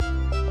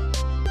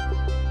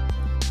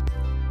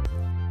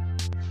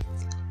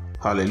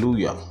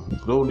Hallelujah.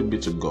 Glory be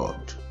to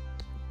God.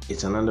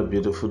 It's another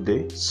beautiful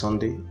day,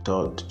 Sunday,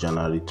 3rd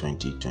January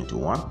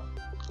 2021.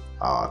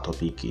 Our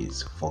topic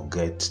is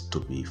forget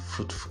to be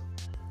fruitful.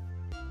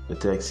 The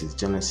text is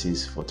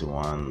Genesis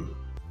 41,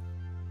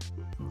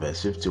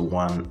 verse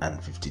 51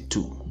 and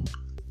 52.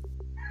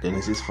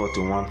 Genesis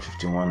 41,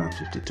 51 and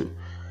 52.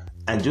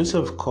 And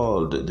Joseph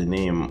called the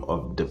name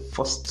of the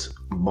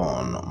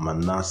firstborn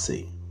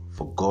Manasseh,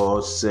 for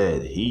God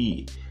said,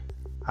 He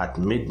had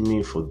made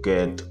me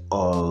forget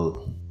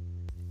all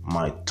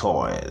my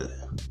toil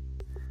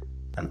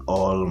and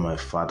all my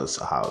father's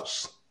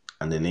house.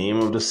 And the name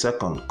of the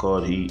second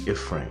called he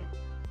Ephraim,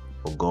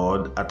 for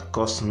God had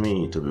caused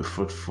me to be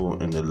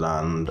fruitful in the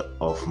land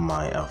of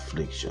my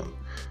affliction.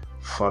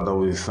 Father,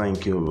 we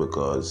thank you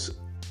because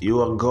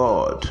you are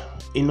God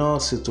in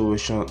all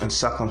situations and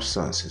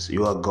circumstances.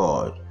 You are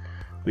God.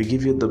 We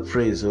give you the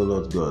praise, O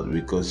Lord God,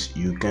 because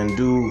you can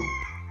do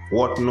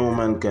what no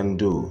man can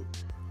do.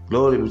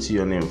 Glory be to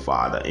your name,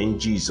 Father, in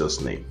Jesus'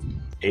 name.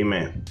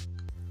 Amen.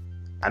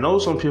 I know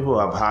some people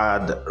have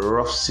had a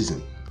rough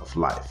season of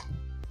life,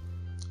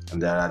 and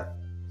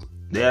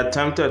they are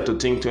tempted to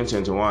think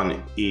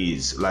 2021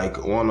 is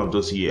like one of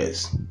those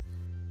years.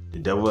 The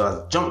devil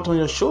has jumped on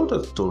your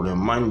shoulder to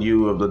remind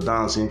you of the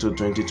dance into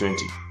 2020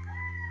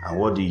 and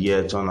what the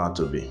year turned out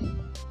to be.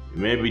 You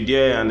may be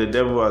there and the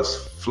devil has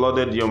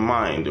flooded your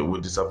mind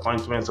with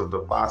disappointments of the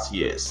past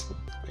years.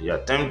 And you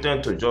are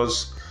tempted to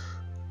just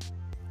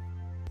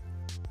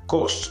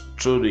coast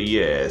through the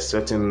year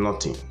expecting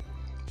nothing.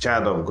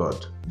 Child of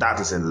God, that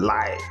is a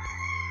lie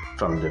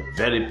from the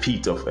very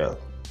pit of hell.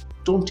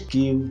 Don't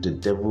give the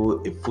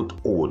devil a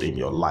foothold in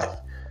your life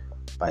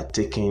by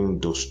taking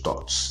those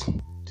thoughts.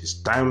 It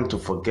is time to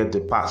forget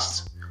the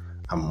past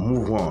and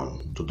move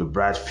on to the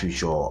bright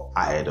future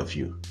ahead of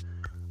you.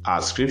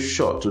 Our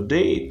scripture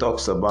today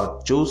talks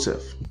about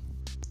Joseph,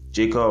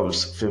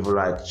 Jacob's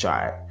favorite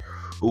child,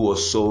 who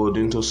was sold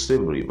into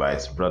slavery by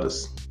his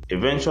brothers.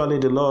 Eventually,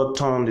 the Lord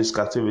turned his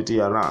captivity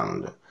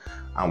around,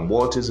 and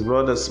what his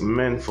brothers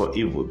meant for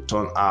evil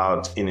turned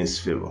out in his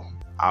favor.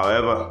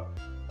 However,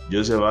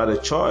 Joseph had a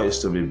choice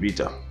to be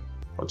bitter,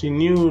 but he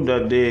knew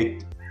that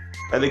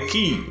the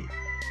key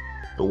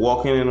to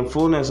walking in the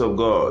fullness of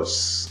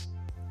God's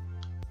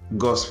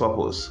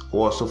purpose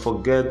was to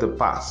forget the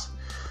past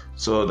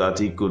so that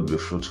he could be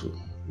fruitful.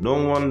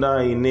 No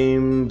wonder he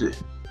named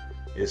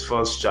his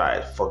first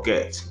child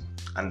Forget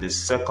and the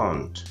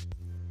second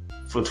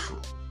Fruitful.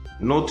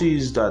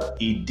 Notice that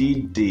he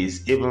did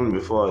this even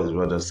before his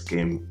brothers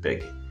came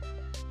begging.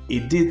 He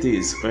did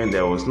this when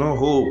there was no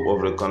hope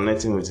of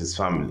reconnecting with his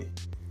family.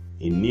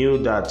 He knew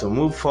that to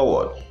move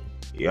forward,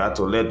 he had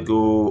to let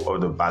go of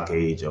the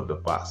baggage of the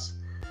past.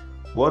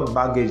 What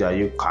baggage are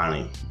you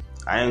carrying?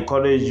 I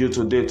encourage you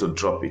today to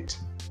drop it.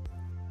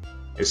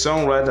 A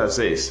songwriter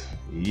says,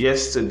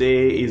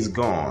 yesterday is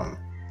gone.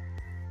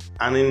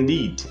 And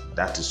indeed,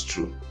 that is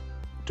true.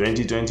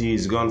 2020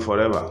 is gone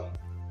forever.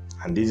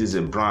 And this is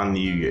a brand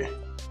new year.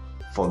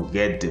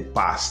 Forget the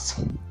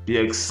past. Be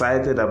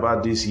excited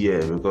about this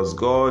year because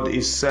God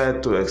is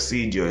set to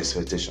exceed your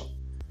expectation.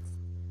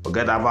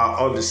 Forget about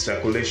all the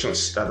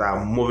speculations that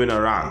are moving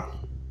around.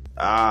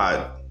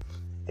 A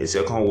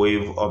second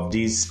wave of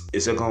this, a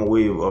second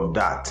wave of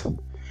that.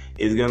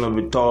 It's going to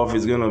be tough,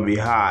 it's going to be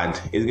hard,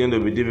 it's going to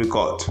be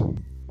difficult.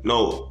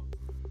 No.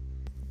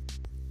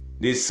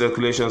 These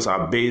speculations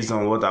are based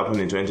on what happened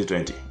in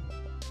 2020.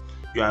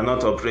 You are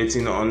not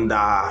operating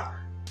under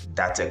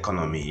that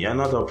economy. You're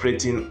not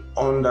operating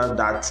under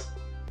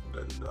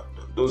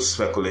those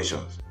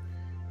speculations.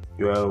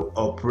 You are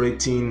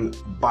operating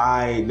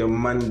by the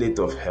mandate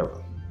of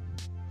heaven.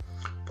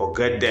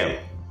 Forget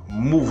them.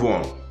 Move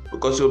on.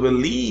 Because you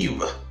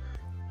believe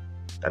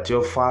that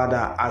your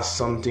Father has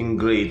something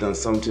great and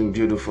something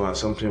beautiful and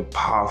something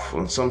powerful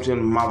and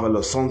something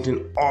marvelous,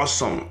 something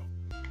awesome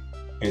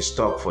in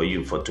stock for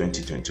you for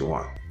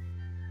 2021.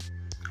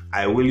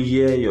 I will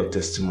hear your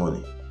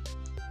testimony.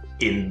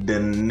 In the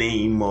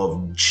name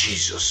of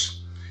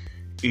Jesus.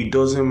 It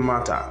doesn't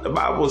matter. The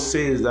Bible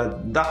says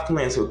that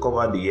darkness will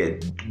cover the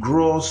earth.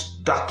 Gross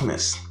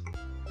darkness.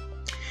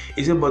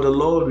 It said, but the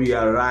Lord will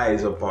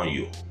arise upon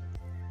you.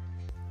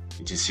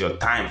 It is your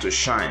time to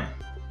shine.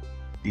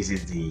 This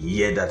is the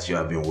year that you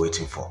have been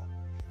waiting for.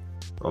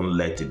 Don't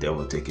let the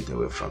devil take it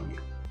away from you.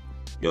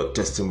 Your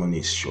testimony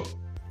is sure.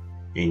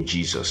 In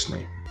Jesus'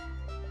 name.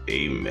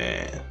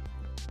 Amen.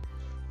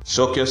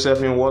 Soak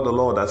yourself in what the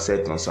Lord has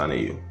said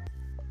concerning you.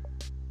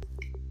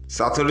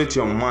 Saturate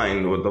your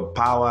mind with the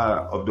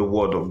power of the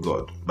word of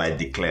God by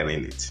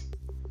declaring it.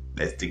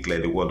 Let's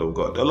declare the word of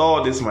God. The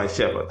Lord is my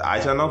shepherd. I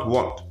shall not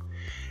want.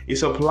 He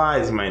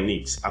supplies my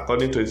needs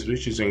according to his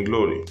riches in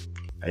glory.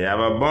 I have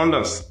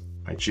abundance.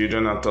 My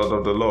children are taught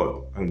of the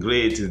Lord, and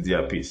great is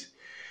their peace.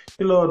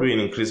 The Lord will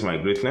increase my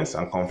greatness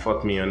and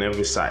comfort me on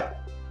every side.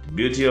 The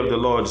beauty of the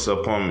Lord is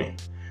upon me.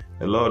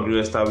 The Lord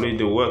will establish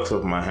the works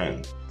of my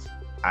hands.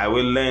 I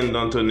will lend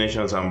unto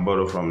nations and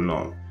borrow from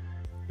none.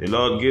 The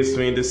Lord gives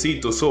me the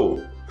seed to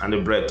sow and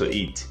the bread to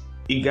eat.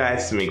 He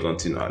guides me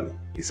continually.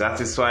 He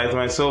satisfies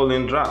my soul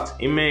in drought.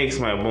 He makes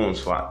my bones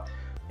fat.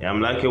 I am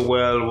like a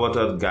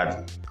well-watered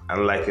garden,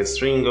 and like a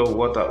spring of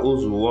water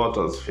whose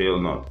waters fail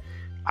not.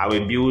 I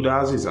will build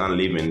houses and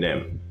live in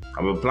them.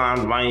 I will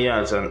plant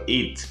vineyards and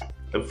eat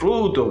the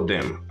fruit of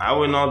them. I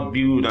will not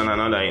build and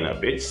another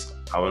inhabits.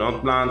 I will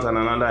not plant and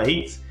another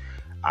eats.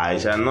 I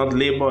shall not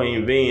labor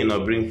in vain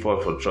or bring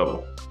forth for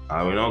trouble.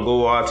 I will not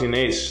go out in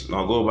haste,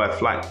 nor go by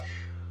flight.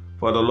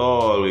 For the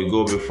Lord will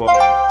go before me,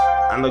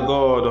 and the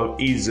God of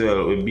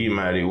Israel will be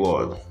my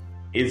reward.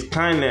 His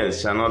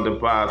kindness shall not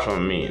depart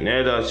from me,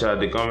 neither shall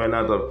the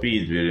covenant of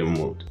peace be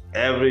removed.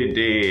 Every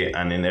day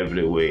and in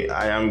every way,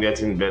 I am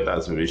getting better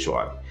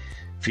spiritually,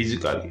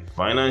 physically,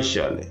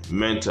 financially,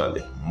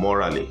 mentally,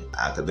 morally,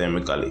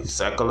 academically,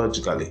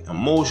 psychologically,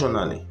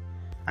 emotionally,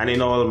 and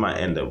in all my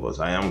endeavors.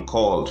 I am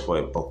called for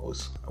a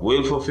purpose. I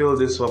will fulfill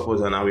this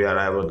purpose and I will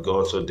arrive at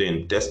God's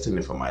ordained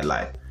destiny for my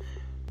life.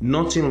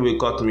 Nothing will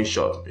cut me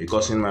short,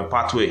 because in my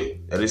pathway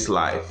there is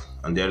life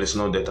and there is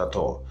no death at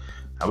all.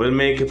 I will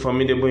make a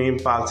formidable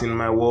impact in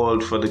my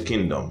world for the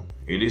kingdom.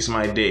 It is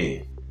my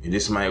day, it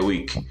is my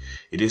week,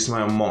 it is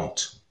my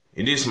month,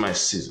 it is my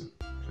season,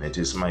 and it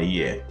is my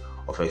year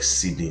of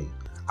exceeding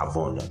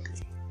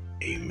abundantly.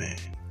 Amen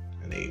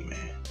and amen.